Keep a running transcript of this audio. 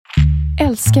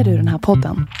Älskar du den här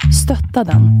podden? Stötta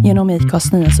den genom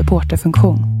IKAs nya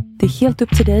supporterfunktion. Det är helt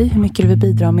upp till dig hur mycket du vill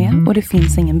bidra med och det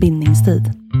finns ingen bindningstid.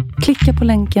 Klicka på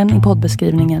länken i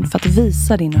poddbeskrivningen för att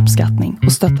visa din uppskattning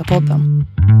och stötta podden.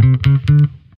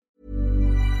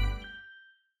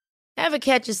 Ever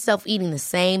catch yourself eating the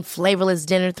same flavorless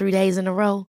dinner 3 days in a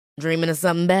row? Dreaming of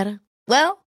something better?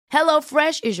 Well,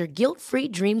 HelloFresh is your guilt-free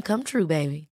dream come true,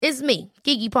 baby. It's me,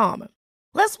 Keke Palmer.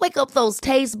 Let's wake up those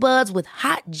taste buds with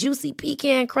hot, juicy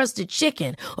pecan-crusted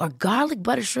chicken or garlic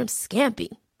butter shrimp scampi.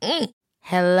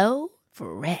 Hello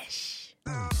Fresh.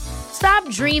 Stop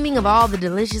dreaming of all the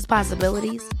delicious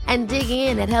possibilities and dig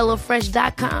in at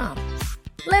HelloFresh.com.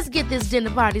 Let's get this dinner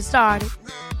party started.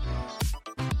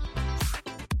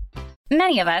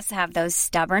 Many of us have those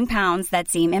stubborn pounds that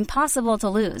seem impossible to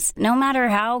lose, no matter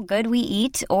how good we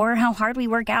eat or how hard we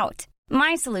work out.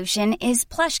 My solution is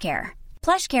PlushCare.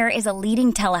 PlushCare is a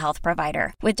leading telehealth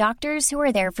provider with doctors who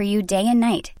are there for you day and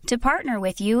night to partner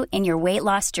with you in your weight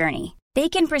loss journey. They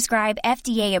can prescribe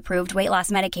FDA-approved weight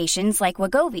loss medications like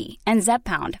Wegovy and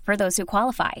Zepbound for those who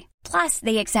qualify. Plus,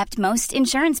 they accept most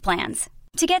insurance plans.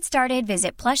 To get started,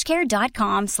 visit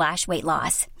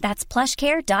plushcare.com/weightloss. That's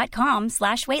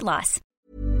plushcare.com/weightloss.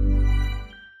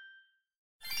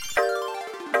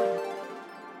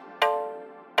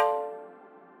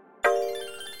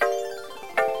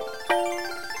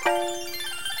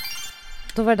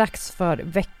 Då var det dags för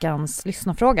veckans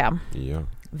lyssnarfråga. Ja.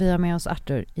 Vi har med oss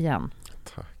Arthur igen.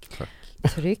 Tack.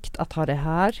 Tryggt att ha det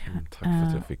här. Tack för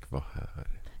att jag fick vara här.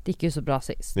 Det gick ju så bra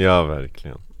sist. Ja,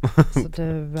 verkligen. Så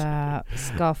du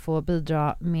ska få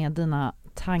bidra med dina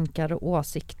tankar och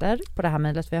åsikter på det här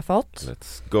mejlet vi har fått.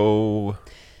 Let's go.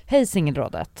 Hej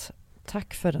Singelrådet.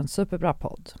 Tack för en superbra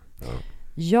podd. Ja.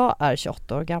 Jag är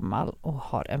 28 år gammal och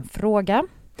har en fråga.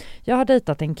 Jag har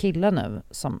dejtat en kille nu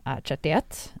som är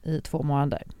 31 i 2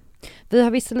 månader. Vi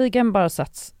har visserligen bara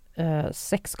setts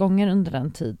 6 gånger under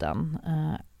den tiden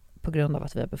på grund av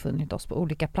att vi har befunnit oss på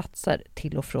olika platser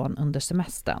till och från under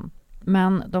semestern.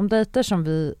 Men de dejter som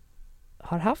vi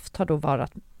har haft har då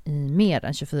varit i mer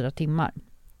än 24 timmar.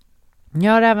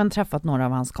 Jag har även träffat några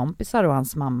av hans kompisar och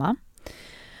hans mamma.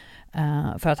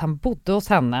 För att han bodde hos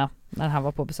henne när han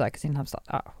var på besök i sin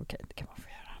hemstad. Okej, det kan man få göra.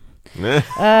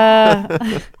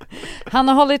 Han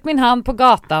har hållit min hand på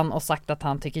gatan och sagt att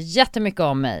han tycker jättemycket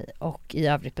om mig och i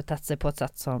övrigt betett sig på ett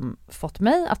sätt som fått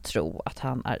mig att tro att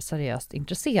han är seriöst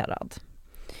intresserad.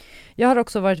 Jag har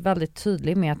också varit väldigt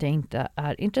tydlig med att jag inte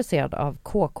är intresserad av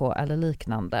KK eller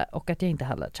liknande och att jag inte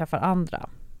heller träffar andra.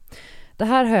 Det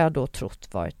här har jag då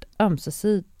trott varit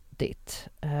ömsesidigt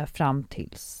fram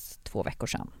tills 2 veckor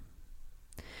sedan.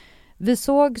 Vi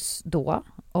sågs då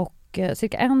och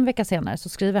cirka 1 vecka senare så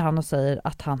skriver han och säger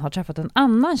att han har träffat en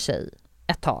annan tjej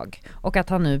ett tag och att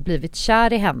han nu blivit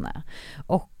kär i henne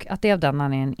och att det av den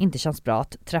anledningen inte känns bra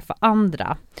att träffa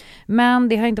andra. Men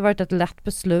det har inte varit ett lätt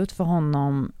beslut för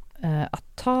honom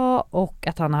att ta och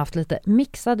att han har haft lite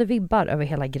mixade vibbar över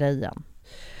hela grejen.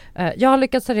 Jag har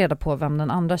lyckats ta reda på vem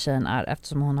den andra tjejen är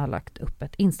eftersom hon har lagt upp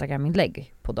ett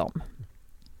Instagram-inlägg på dem.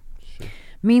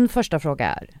 Min första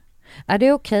fråga är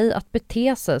det okej att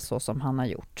bete sig så som han har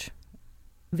gjort?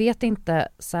 Vet inte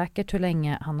säkert hur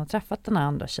länge han har träffat den här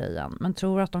andra tjejen, men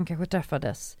tror att de kanske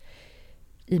träffades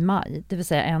i maj, det vill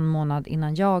säga 1 månad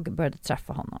innan jag började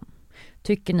träffa honom.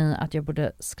 Tycker ni att jag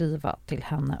borde skriva till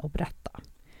henne och berätta?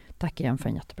 Tack igen för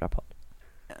en jättebra podd.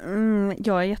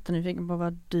 Jag är jättenyfiken på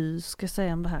vad du ska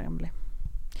säga om det här, Emily.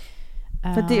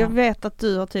 För jag vet att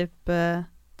du har typ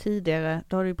tidigare,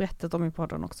 då har du berättat om i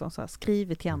podden också, så här,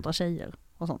 skrivit till andra tjejer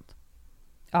och sånt.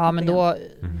 Ja, men då...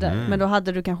 Men då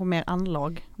hade du kanske mer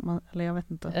anlag, eller jag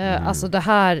vet inte. Alltså det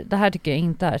här tycker jag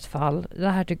inte är ett fall. Det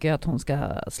här tycker jag att hon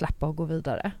ska släppa och gå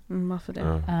vidare. Varför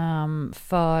det?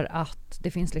 För att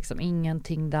det finns liksom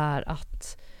ingenting där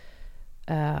att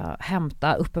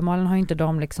hämta. Uppenbarligen har inte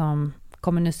de liksom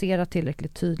kommunicerat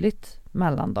tillräckligt tydligt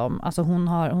mellan dem. Alltså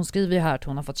hon skriver ju här att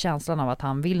hon har fått känslan av att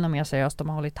han vill något mer seriöst. De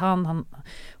har hållit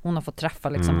hon har fått träffa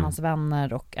liksom hans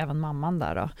vänner och även mamman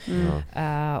där då.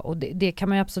 Och det kan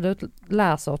man ju absolut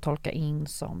läsa och tolka in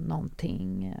som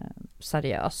någonting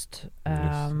seriöst.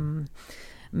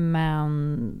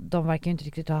 Men de verkar ju inte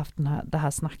riktigt ha haft det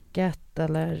här snacket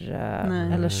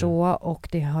eller så, och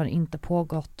det har inte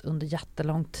pågått under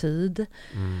jättelång tid.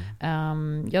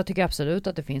 Jag tycker absolut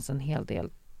att det finns en hel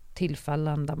del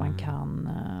tillfällen där man kan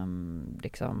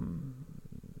liksom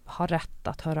ha rätt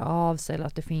att höra av sig, eller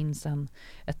att det finns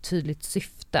ett tydligt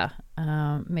syfte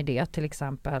med det. Till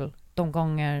exempel de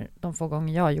få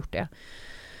gånger jag har gjort det,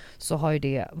 så har ju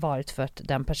det varit för att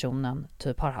den personen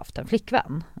typ har haft en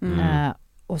flickvän.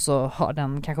 Och så har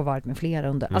den kanske varit med flera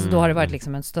under. Alltså då har det varit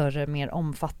liksom en större, mer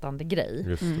omfattande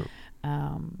grej.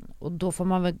 Och då får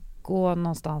man väl gå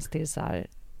någonstans till så här,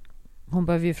 hon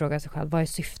behöver ju fråga sig själv, vad är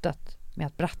syftet med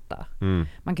att berätta?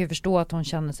 Man kan ju förstå att hon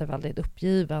känner sig väldigt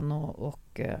uppgiven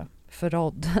och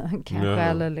förrådd kanske,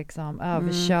 eller liksom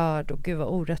överkörd, och gud vad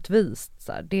orättvist.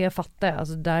 Så här, det fattar jag,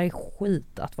 alltså det där är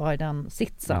skit att vara i den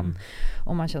sitsen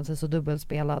om man känner sig så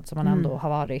dubbelspelad som man ändå har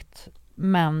varit.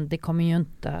 Men det kommer ju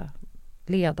inte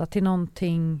leda till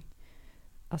någonting,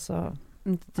 alltså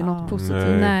inte till något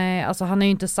positivt. Nej, alltså han har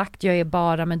ju inte sagt jag är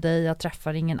bara med dig, jag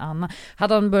träffar ingen annan.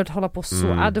 Hade han börjat hålla på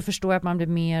så, då förstår jag att man blir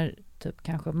mer typ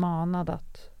kanske manad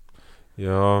att...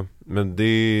 Ja, men det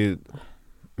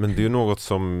är ju något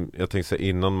som jag tänker säga,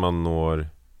 innan man når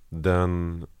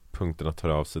den punkten att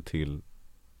höra av sig till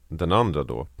den andra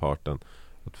då, parten,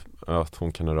 att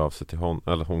hon kan höra av sig till honom,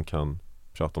 eller hon kan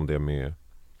prata om det med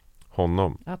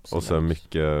honom. Absolut. Och så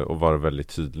mycket, och vara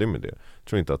väldigt tydlig med det. Jag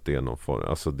tror inte att det är någon form,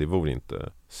 alltså det vore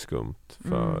inte skumt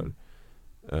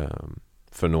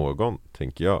för någon,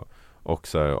 tänker jag. Och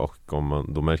så här, och om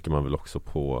man, då märker man väl också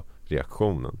på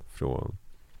reaktionen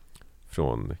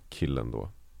från killen då,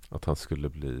 att han skulle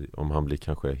bli, om han blir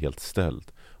kanske helt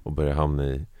ställd och börjar hamna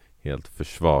i helt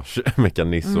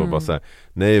försvarsmekanism och bara säga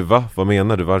nej, vad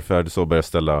menar du, varför är det så, och börjar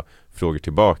ställa frågor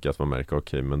tillbaka, att man märker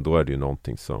okej, men då är det ju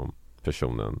någonting som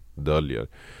personen döljer.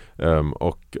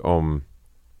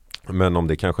 Men om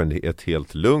det kanske är ett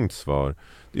helt lugnt svar,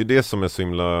 det är det som är så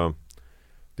himla,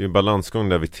 det är en balansgång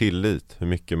där vid tillit, hur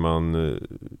mycket man,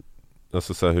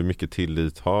 alltså så här, hur mycket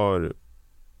tillit har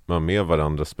man med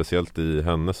varandra, speciellt i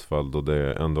hennes fall då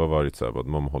det ändå har varit så här att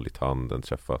man har hållit handen,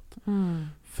 träffat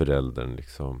föräldern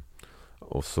liksom,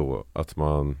 och så att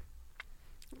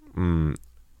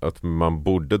man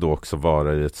borde då också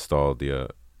vara i ett stadie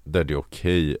där det är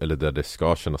okej, eller där det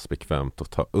ska kännas bekvämt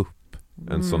att ta upp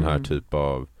en sån här typ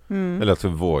av eller att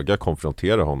våga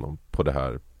konfrontera honom på det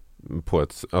här, på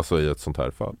ett, alltså i ett sånt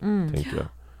här fall, tänker jag.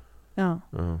 Ja,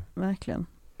 verkligen.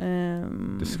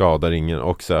 Det skadar ingen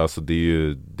också, alltså det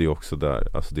är också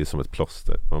där, alltså det är som ett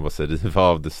plåster, man bara säger riva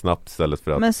av det snabbt istället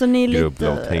för att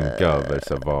grubbla och tänka över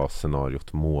så här, vad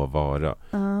scenariot må vara.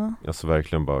 Alltså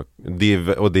verkligen bara,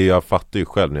 det jag fattar ju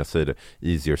själv när jag säger det,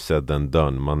 easier said than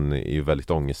done, man är ju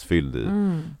väldigt ångestfylld i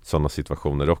sådana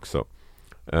situationer också.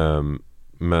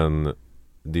 Men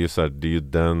det är ju så här, det är ju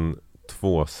den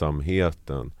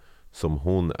tvåsamheten som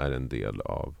hon är en del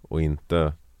av och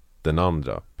inte den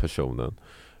andra personen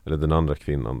eller den andra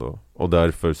kvinnan då. Och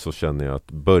därför så känner jag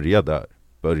att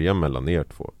börja mellan er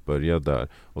två, börja där,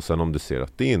 och sen om du ser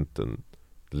att det inte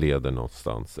leder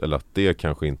någonstans, eller att det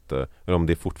kanske inte, eller om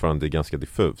det fortfarande är ganska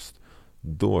diffust,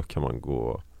 då kan man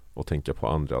gå och tänka på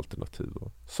andra alternativ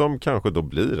då, som kanske då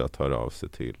blir att höra av sig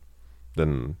till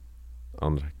den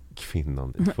andra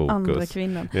kvinnan i fokus. Andra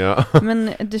kvinnan. Ja.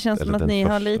 Men det känns som att ni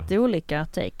har lite olika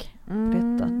take på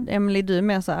detta. Emily, du är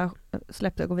mer så här,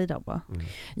 släpp det och gå vidare bara.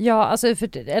 Ja, alltså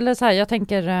eller så här, jag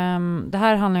tänker det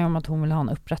här handlar ju om att hon vill ha en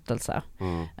upprättelse.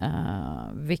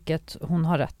 Vilket hon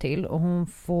har rätt till, och hon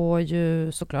får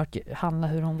ju såklart handla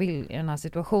hur hon vill i den här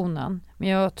situationen. Men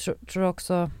jag tror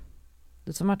också,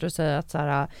 det som Arthur säger, att så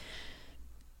här,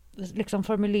 liksom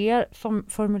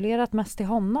formulerat mest till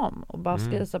honom och bara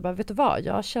skriva så här, vet du vad,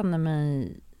 jag känner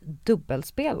mig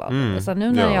dubbelspelad. Alltså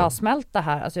nu när jag har smält det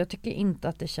här, alltså jag tycker inte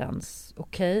att det känns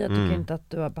okej. Jag tycker inte att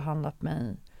du har behandlat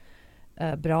mig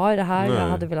bra i det här. Jag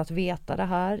hade velat veta det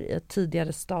här i ett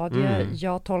tidigare stadie.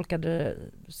 Jag tolkade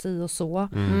si och så.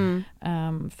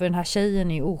 För den här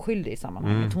tjejen är ju oskyldig i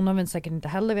sammanhanget. Hon har väl säkert inte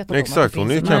heller vetat om att det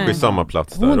hon är ju kanske i samma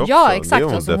plats där också. Ja, exakt. Det är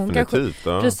hon alltså, definitivt.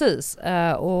 Hon kanske, precis.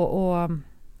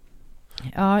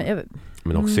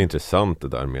 Men också intressant det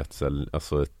där med att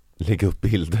alltså, lägga upp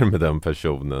bilder med den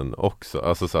personen också.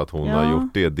 Alltså så att hon har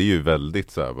gjort det. Det är ju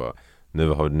väldigt så här bara, nu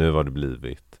har det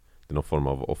blivit någon form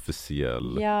av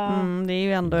officiell det är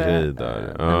ju ändå grej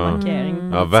där. En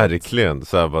markering. Ja, verkligen.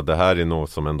 Så här bara, det här är något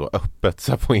som ändå är öppet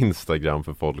så här, på Instagram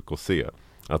för folk att se.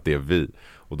 Att det är vi.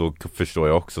 Och då förstår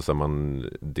jag också så här,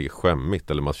 det är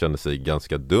skämmigt. Eller man känner sig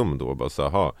ganska dum då. Bara så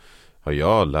här, har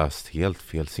jag läst helt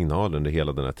fel signaler under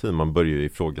hela den här tiden? Man börjar ju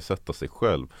ifrågasätta sig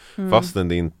själv. Fastän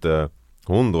det inte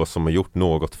hon då som har gjort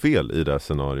något fel i det här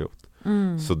scenariot.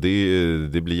 Så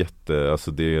det blir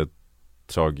alltså det är ett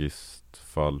tragiskt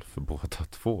fall för båda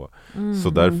två. Så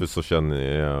därför så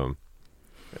känner jag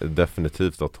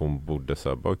definitivt att hon borde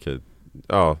säga okej,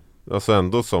 alltså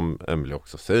ändå som Emily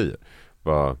också säger,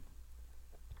 bara,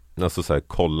 alltså så här,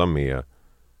 kolla med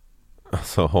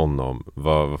alltså honom,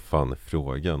 vad fan är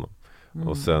frågan om?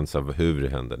 Och sen så här, hur det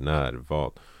händer, när,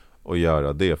 vad, och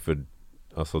göra det, för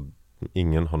alltså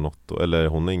ingen har något eller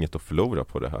hon har inget att förlora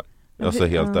på det här. Alltså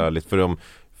helt ärligt,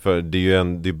 för det är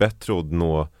ju det är bättre att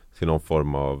nå till någon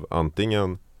form av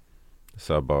antingen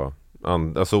så här bara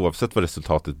alltså oavsett vad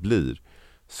resultatet blir,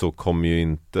 så kommer ju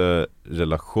inte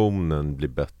relationen bli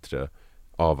bättre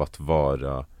av att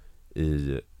vara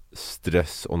i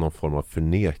stress och någon form av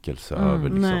förnekelse över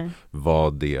liksom,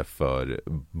 vad det är för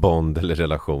bond eller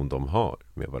relation de har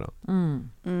med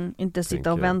varandra. Inte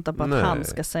sitta och vänta på att han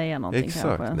ska säga någonting.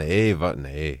 Exakt. Kanske.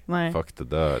 Nej, fuck det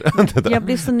där. Jag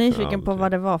blir så nyfiken på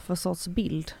vad det var för sorts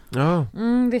bild. Ja.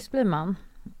 Visst blir man.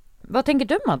 Vad tänker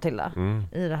du, Matilda,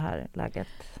 i det här läget?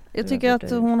 Jag tycker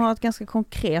att hon har ett ganska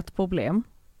konkret problem.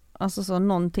 Alltså så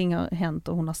någonting har hänt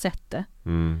och hon har sett det.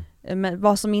 Men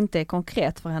vad som inte är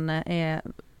konkret för henne är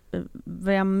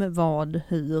vem, vad,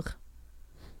 hur,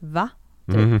 va?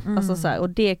 Typ. Alltså så här, och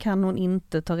det kan hon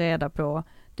inte ta reda på.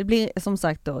 Det blir som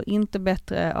sagt då inte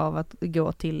bättre av att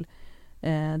gå till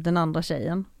den andra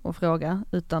tjejen och fråga,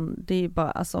 utan det är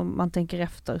bara, alltså om man tänker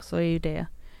efter så är ju det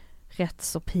rätt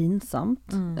så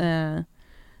pinsamt.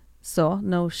 Så,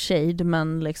 no shade,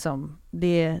 men liksom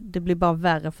det blir bara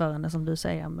värre för henne, som du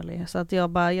säger, Amelie. Så att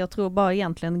jag tror bara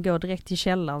egentligen gå direkt till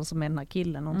källan som är den här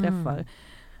killen hon träffar.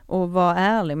 Och vara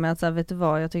ärlig med att säga, vet du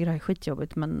vad, jag tycker det här är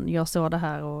skitjobbigt, men jag såg det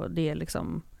här och det är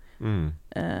liksom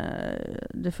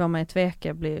det får mig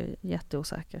tveka, blir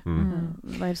jätteosäker.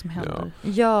 Vad är det som händer?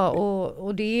 Ja,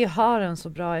 och det har en så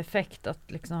bra effekt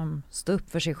att liksom stå upp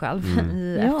för sig själv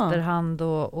i efterhand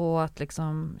och att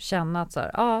liksom känna att så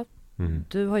här,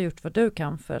 du har gjort vad du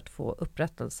kan för att få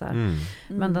upprättelse.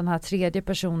 Men den här tredje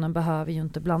personen behöver ju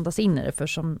inte blandas in i det, för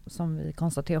som vi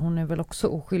konstaterar, hon är väl också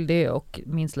oskyldig och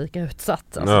minst lika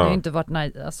utsatt. Alltså det har ju inte varit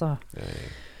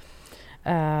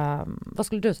vad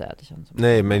skulle du säga att det känns som?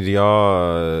 Nej, men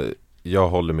jag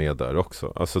håller med där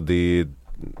också. Alltså det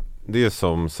är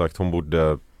som sagt, hon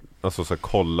borde alltså så här,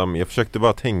 kolla med. Jag försökte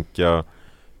bara tänka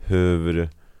hur,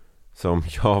 som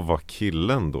jag var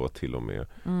killen då till och med.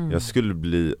 Jag skulle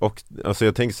bli, och alltså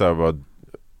jag tänker så här, bara,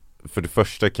 för det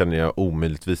första kan jag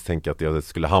omöjligtvis tänka att jag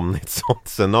skulle hamna i ett sånt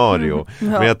scenario.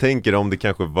 Men jag tänker om det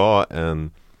kanske var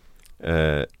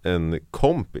en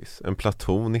kompis, en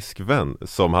platonisk vän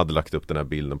som hade lagt upp den här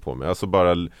bilden på mig. Alltså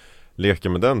bara leka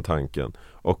med den tanken.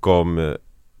 Och om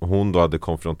hon då hade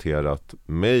konfronterat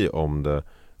mig om det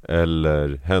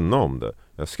eller henne om det,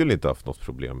 jag skulle inte haft något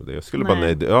problem med det. Jag skulle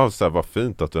bara, så här, vad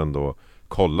fint att du ändå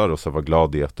kollar och så var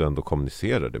glad i att du ändå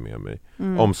kommunicerade med mig.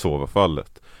 Om så var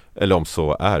fallet. Eller om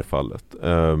så är fallet.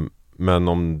 Men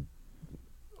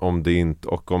om det inte,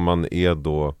 och om man är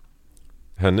då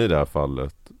henne i det här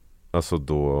fallet, alltså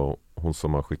då hon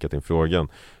som har skickat in frågan,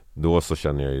 då så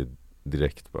känner jag ju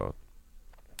direkt bara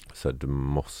så här, du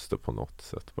måste på något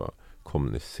sätt bara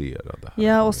kommunicera det här.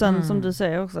 Ja, och sen som du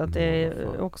säger också att det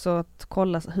är också att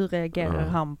kolla hur reagerar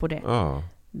han på det.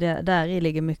 Där i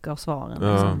ligger mycket av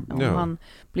svaren. Liksom. Om han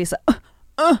blir så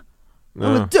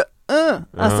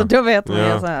alltså då vet man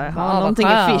ju så här, har någonting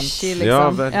är fishy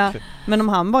liksom. Men om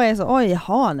han bara är så, oj,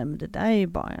 jaha, nej, men det där är ju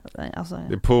bara alltså,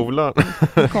 det är polaren.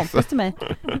 Kompis till mig.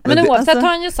 Men oavsett har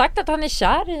han ju sagt att han är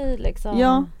kär i liksom.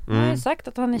 Han har ju sagt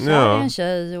att han är kär i en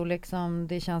tjej och liksom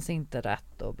det känns inte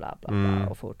rätt och bla bla bla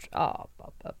och fort.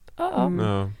 Han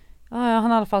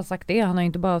har i alla fall sagt det. Han har ju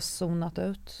inte bara zonat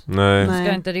ut. Nej.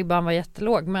 Ska inte ribban vara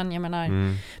jättelåg, men jag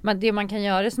menar men det man kan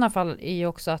göra i såna fall är ju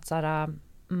också att så här,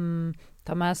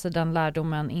 ta med sig den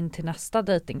lärdomen in till nästa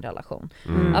datingrelation.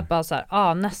 Att bara så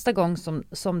här, nästa gång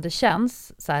som det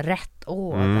känns så här rätt,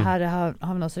 det här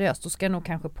har vi något seriöst, då ska jag nog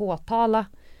kanske påtala,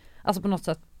 alltså på något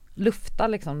sätt lufta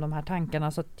liksom de här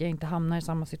tankarna så att jag inte hamnar i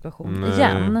samma situation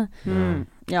igen.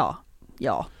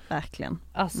 Ja, verkligen.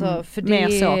 Alltså, för det mer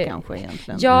så kanske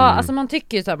egentligen. Ja, alltså man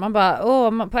tycker ju så här, man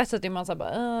bara, på ett sätt är man så här,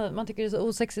 bara, man tycker det är så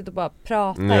osexigt att bara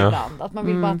prata ibland. Att man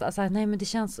vill bara att, så här, nej men det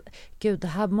känns, gud det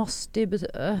här måste ju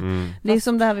Det är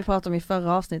som det här vi pratade om i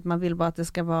förra avsnitt, man vill bara att det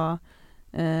ska vara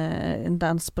en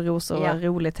dans på rosor och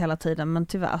roligt hela tiden, men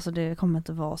tyvärr, alltså det kommer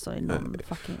inte vara så i någon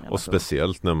fucking relation. Och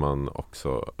speciellt när man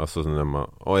också, alltså när man,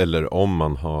 eller om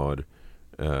man har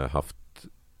haft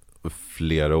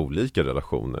flera olika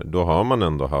relationer, då har man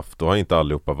ändå haft, då har inte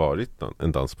allihopa varit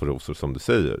en dans på rosor som du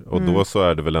säger, och då så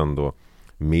är det väl ändå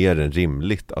mer än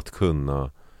rimligt att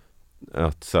kunna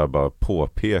att så här bara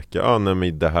påpeka, nej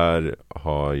men det här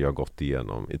har jag gått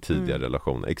igenom i tidigare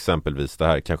relationer, exempelvis det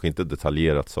här, kanske inte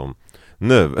detaljerat som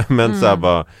nu, men så här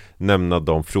bara nämna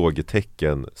de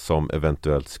frågetecken som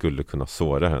eventuellt skulle kunna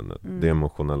såra henne, det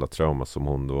emotionella trauma som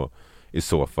hon då i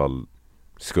så fall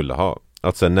skulle ha.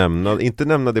 Att så här inte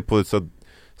nämna det på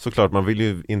såklart, man vill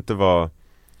ju inte vara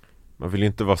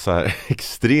så här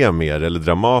extrem mer eller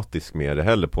dramatisk mer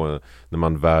heller på när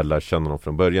man väl lär känna dem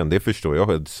från början. Det förstår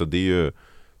jag, så det är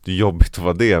jobbigt att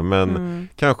vara det, men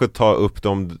kanske ta upp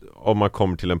dem om man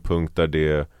kommer till en punkt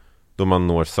där då man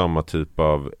når samma typ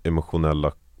av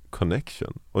emotionella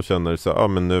connection och känner så ja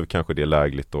men nu kanske det är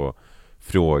lägligt att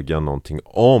fråga någonting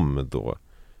om då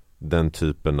den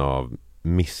typen av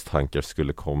misstankar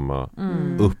skulle komma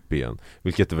upp igen.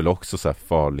 Vilket är väl också så här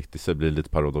farligt i sig, blir lite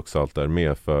paradoxalt där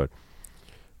med, för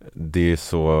det är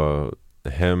så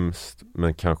hemskt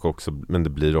men det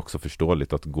blir också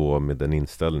förståeligt att gå med den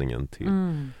inställningen till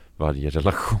varje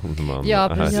relation man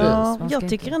precis. Ja, jag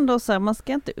tycker ändå så här, man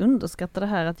ska inte underskatta det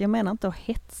här, att jag menar inte att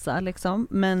hetsa liksom,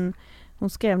 men hon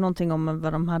skrev någonting om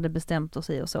vad de hade bestämt och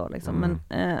så liksom. Men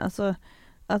alltså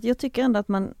att jag tycker ändå att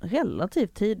man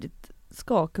relativt tidigt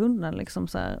ska kunna liksom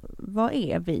så här, vad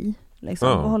är vi? Liksom,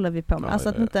 vad håller vi på med? Alltså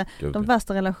att inte de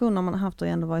värsta relationer man har haft har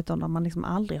ändå varit de där man liksom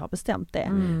aldrig har bestämt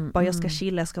det. Bara jag ska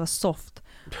chilla, jag ska vara soft.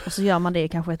 Och så gör man det i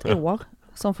kanske ett år,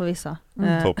 som för vissa.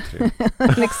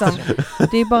 Liksom.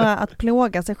 Det är bara att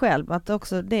plåga sig själv. Att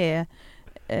också det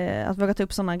att våga ta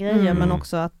upp sådana grejer, men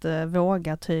också att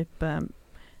våga typ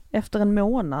efter en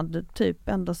månad typ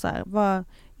ändå så här, vad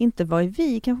är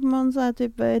vi? Kanske man så här,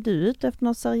 typ, är du ute efter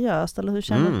något seriöst eller hur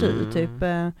känner du? Typ,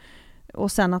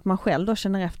 och sen att man själv då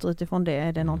känner efter utifrån det,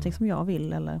 är det någonting som jag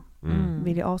vill eller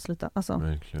vill jag avsluta? Alltså,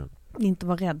 inte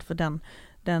vara rädd för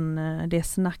det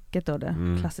snacket då, det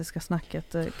klassiska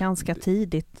snacket ganska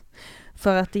tidigt.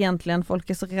 För att egentligen folk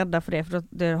är så rädda för det, för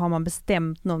då har man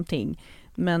bestämt någonting.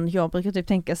 Men jag brukar typ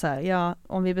tänka så här, ja,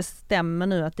 om vi bestämmer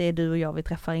nu att det är du och jag, vi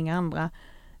träffar inga andra.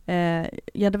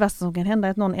 Det värsta som kan hända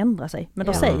är att någon ändrar sig. Men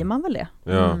då säger man väl det.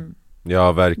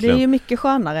 Ja, verkligen. Det är ju mycket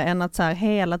skönare än att så här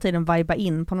hela tiden viba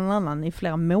in på någon annan i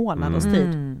flera månaders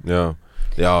tid.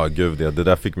 Ja, gud, det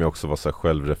där fick mig också vara så här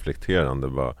självreflekterande.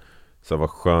 Bara, så här, vad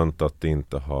skönt att det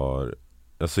inte har...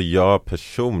 Alltså jag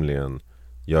personligen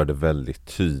gör det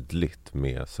väldigt tydligt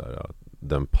med så här,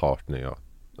 den partner jag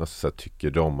alltså, så här,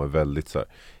 tycker om och väldigt så här,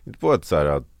 inte på ett så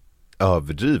här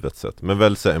överdrivet sätt, men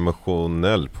väl så här,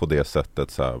 emotionell på det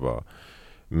sättet så här, bara,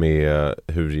 med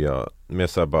hur jag med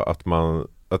så här, bara,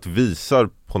 att visar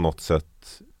på något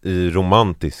sätt i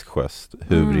romantisk gest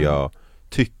hur jag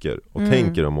tycker och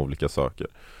tänker om olika saker.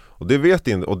 Och det vet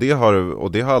inte, och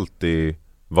det har alltid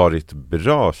varit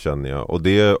bra, känner jag. Och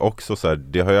det är också så här,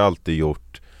 det har jag alltid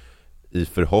gjort i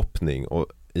förhoppning och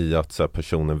i att så här,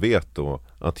 personen vet då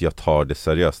att jag tar det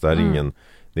seriöst. Det är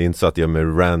det är inte så att jag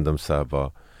med random så här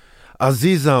bara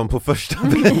Azizam på första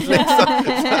dejt liksom.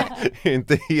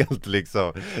 Inte helt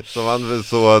liksom.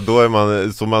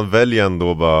 Så man väljer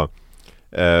ändå bara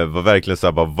var verkligen så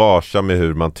här, bara varsam med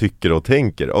hur man tycker och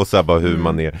tänker och så här, bara hur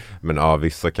man är. Men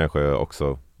vissa kanske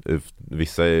också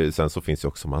sen så finns ju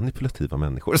också manipulativa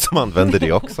människor som använder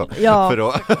det också.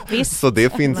 Visst. Så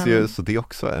det finns ju, så det är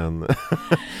också en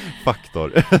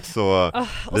faktor. Så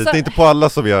lita inte på alla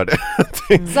som gör det.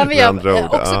 Sen vill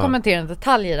jag också kommentera en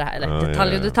detalj i det här,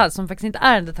 eller detalj som faktiskt inte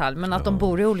är en detalj, men att de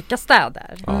bor i olika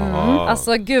städer.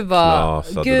 Alltså gud vad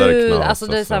alltså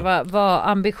det är så här, vad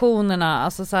ambitionerna,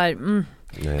 alltså så här,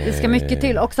 det ska mycket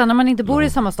till. Och sen när man inte bor i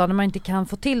samma stad, när man inte kan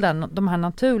få till de här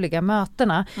naturliga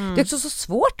mötena, det är också så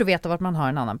svårt att veta vart man har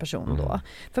en annan person då.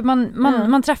 För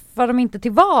man träffar dem inte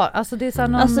till var. Alltså det är så här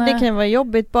någon, alltså det kan vara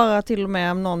jobbigt bara till och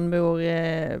med om någon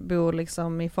bor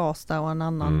liksom i Farsta och en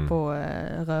annan på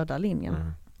röda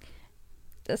linjen.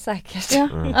 Det är säkert. Ja,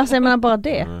 alltså jag menar bara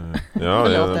det.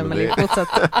 Förlåt Emelie, fortsätt.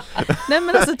 Nej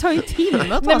men alltså ta ju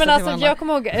till att nej men alltså jag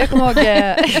kommer ihåg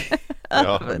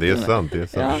ja, det är sant.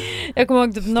 Ja. Jag kommer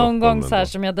ihåg typ någon gång så här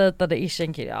som jag dejtade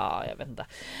en kille, jag vet inte.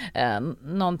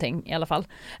 Någonting i alla fall.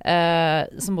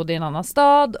 Som bodde i en annan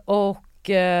stad och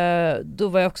då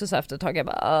var jag också så här efter ett tag, jag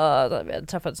bara, vi hade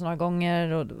träffats några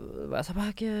gånger och då var jag så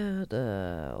här, gud,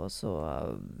 och så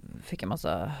fick jag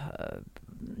massa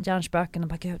hjärnspöken och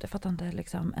bara, gud, jag fattar inte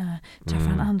liksom, träffa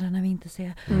en andra när vi inte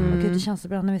ser, och gud, det känns så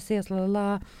bra när vi ses,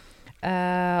 lalala.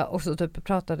 Och så typ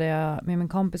pratade jag med min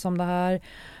kompis om det här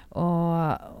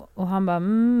och han bara,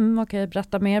 okej,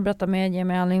 berätta mer, ge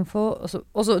mig all info,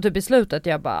 och så typ i slutet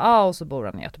jag bara, och så bor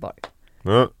han i Göteborg.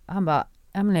 Han bara,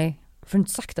 Emelie, för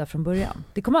inte sagt det från början,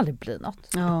 det kommer aldrig bli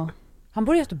något. Han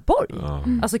bor i Göteborg.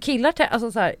 Alltså killar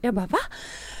alltså så här, jag bara, va?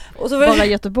 Och så bara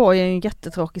Göteborg är en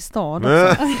jättetråkig stad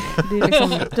också. Det är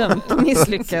liksom dömt att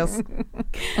misslyckas.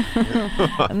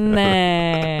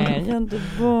 Nej,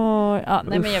 Göteborg.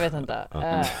 Nej men jag vet inte.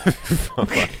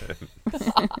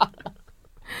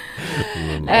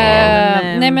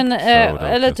 Nej men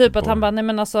eller typ att han bara, nej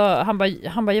men alltså han bara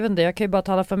jag vet inte, jag kan ju bara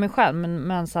tala för mig själv,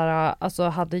 men så här, alltså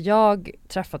hade jag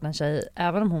träffat en tjej,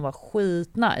 även om hon var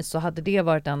skitnice, så hade det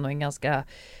varit ändå en ganska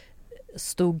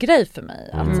stor grej för mig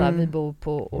att så här, vi bor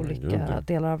på olika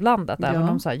delar av landet, även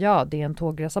om så här, det är en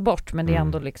tågresa bort, men det är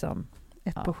ändå liksom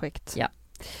ett projekt. Ja.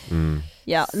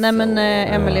 Ja, nej men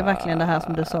Emelie, verkligen det här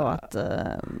som du sa, att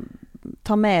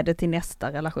ta med det till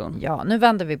nästa relation. Ja, nu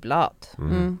vänder vi blad.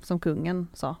 Som kungen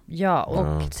sa. Ja,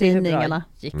 och tidningarna.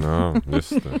 Ja, just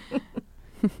det.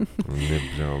 Det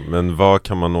är bra. Men vad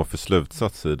kan man nå för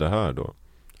slutsats i det här då?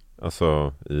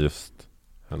 Alltså i just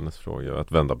hennes fråga,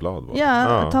 att vända blad.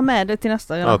 Ta med det till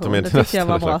nästa relation. Det tycker jag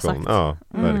var bra sagt. Ja,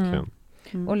 verkligen.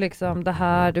 Och liksom det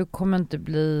här, du kommer inte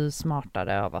bli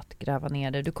smartare av att gräva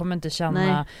ner det. Du kommer inte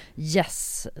känna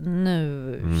yes,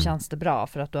 nu känns det bra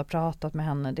för att du har pratat med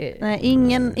henne. Nej,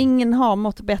 ingen har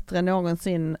mått bättre än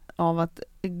någonsin av att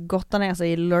gotta ner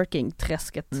sig i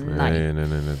lurking-träsket. Nej. Det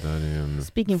där är en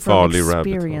Speaking farlig from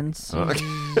experience.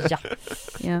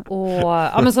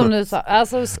 Och men som du sa,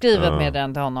 alltså skriv ett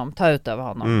meddelande till honom, ta ut över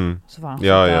honom. Så får han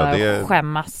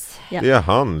skämmas. Det är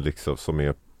han liksom som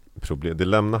är problem. Det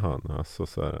lämnar han alltså,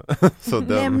 så här. Så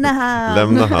lämna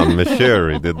han med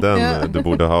Sherry. Det är den du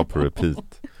borde ha på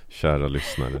repeat, kära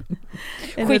lyssnare.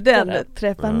 Skicka den.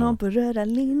 Träffa någon på röda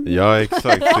linjen. Ja,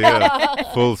 exakt. Det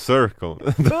är full circle.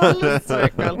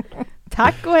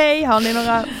 Tack och hej. Har ni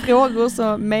några frågor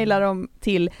så mejla dem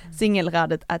till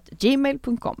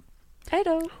singelradet@gmail.com. Hej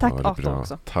då. Tack Arthur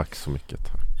också. Tack så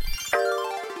mycket. Tack.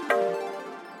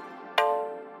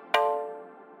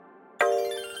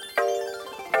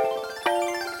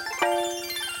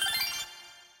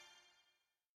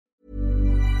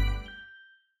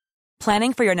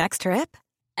 Planning for your next trip?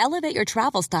 Elevate your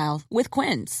travel style with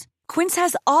Quince. Quince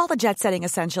has all the jet-setting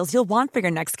essentials you'll want for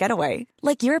your next getaway,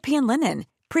 like European linen,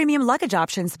 premium luggage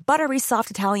options, buttery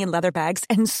soft Italian leather bags,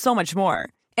 and so much more.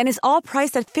 And is all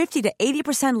priced at 50 to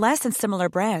 80% less than similar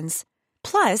brands.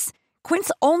 Plus, Quince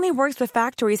only works with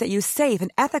factories that use safe and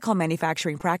ethical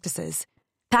manufacturing practices.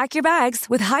 Pack your bags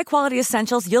with high-quality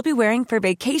essentials you'll be wearing for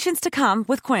vacations to come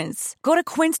with Quince. Go to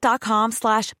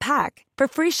quince.com/pack for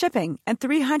free shipping and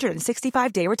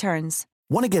 365-day returns.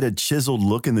 Want to get a chiseled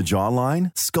look in the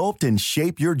jawline? Sculpt and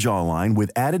shape your jawline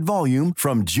with added volume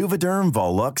from Juvederm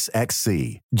Volux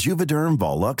XC. Juvederm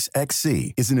Volux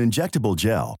XC is an injectable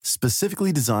gel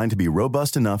specifically designed to be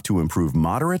robust enough to improve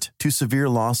moderate to severe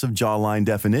loss of jawline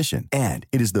definition. And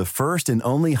it is the first and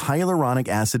only hyaluronic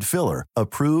acid filler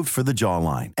approved for the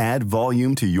jawline. Add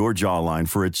volume to your jawline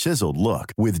for a chiseled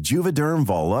look with Juvederm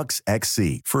Volux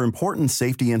XC. For important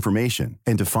safety information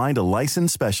and to find a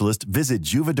licensed specialist, visit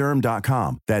juvederm.com.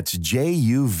 That's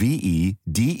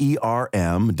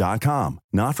JUVEDERM.com.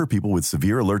 Not for people with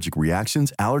severe allergic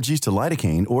reactions, allergies to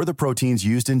lidocaine, or the proteins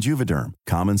used in Juvederm.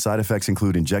 Common side effects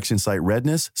include injection site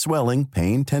redness, swelling,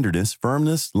 pain, tenderness,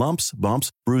 firmness, lumps,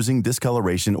 bumps, bruising,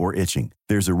 discoloration, or itching.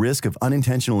 There's a risk of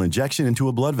unintentional injection into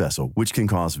a blood vessel, which can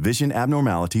cause vision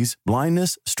abnormalities,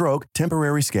 blindness, stroke,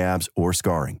 temporary scabs, or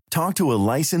scarring. Talk to a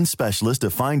licensed specialist to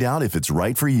find out if it's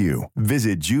right for you.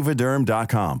 Visit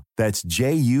Juvederm.com. That's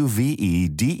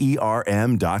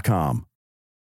JUVEDERM.com.